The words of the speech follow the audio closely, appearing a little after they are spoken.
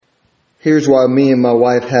Here's why me and my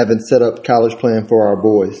wife haven't set up college plan for our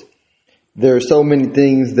boys. There are so many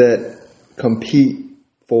things that compete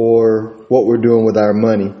for what we're doing with our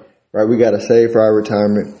money, right? We got to save for our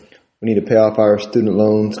retirement. We need to pay off our student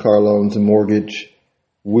loans, car loans, and mortgage.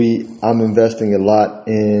 I'm investing a lot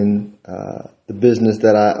in the business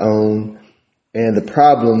that I own. And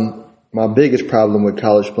my biggest problem with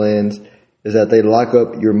college plans is that they lock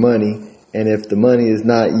up your money. And if the money is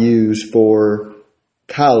not used for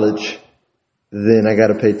college, then I got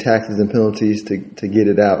to pay taxes and penalties to get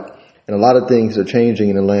it out. And a lot of things are changing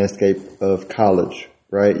in the landscape of college,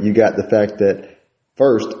 right? You got the fact that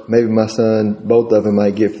first, maybe my son, both of them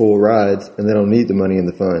might get full rides and they don't need the money in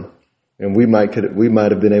the fund. And we might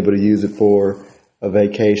have been able to use it for a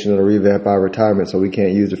vacation or to revamp our retirement, so we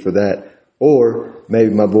can't use it for that. Or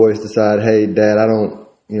maybe my boys decide, hey, Dad, I don't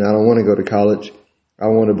want to go to college. I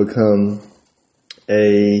want to become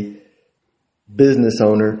a business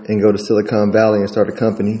owner and go to Silicon Valley and start a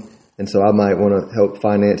company. And so I might want to help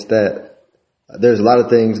finance that. There's a lot of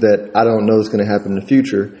things that I don't know is going to happen in the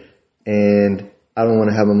future, and I don't want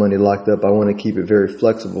to have my money locked up. I want to keep it very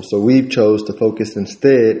flexible. So we've chose to focus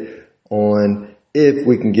instead on if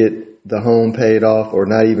we can get the home paid off, or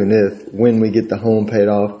not even if, when we get the home paid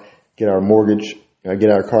off, get our mortgage, get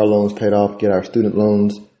our car loans paid off, get our student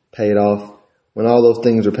loans paid off. When all those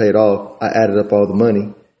things are paid off, I added up all the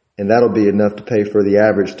money, and that'll be enough to pay for the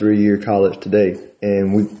average 3-year college today.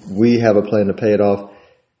 And we have a plan to pay it off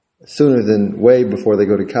sooner than way before they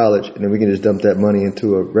go to college, and then we can just dump that money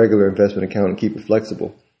into a regular investment account and keep it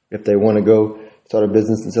flexible. If they want to go start a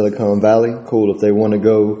business in Silicon Valley, cool. If they want to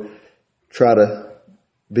go try to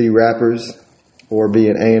be rappers or be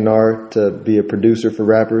an A&R to be a producer for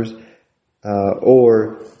rappers,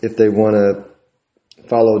 or if they want to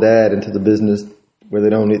follow Dad into the business where they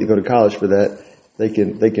don't need to go to college for that, they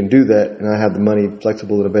can do that, and I have the money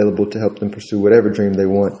flexible and available to help them pursue whatever dream they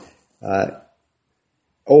want.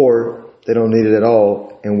 Or they don't need it at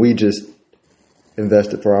all, and we just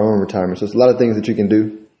invest it for our own retirement. So it's a lot of things that you can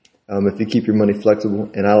do if you keep your money flexible,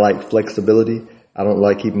 and I like flexibility. I don't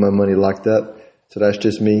like keeping my money locked up. So that's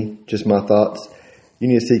just me, just my thoughts. You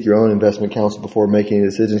need to seek your own investment counsel before making any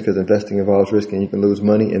decisions, because investing involves risk and you can lose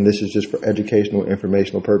money, and this is just for educational,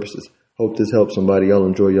 informational purposes. Hope this helps somebody. Y'all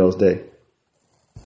enjoy y'all's day.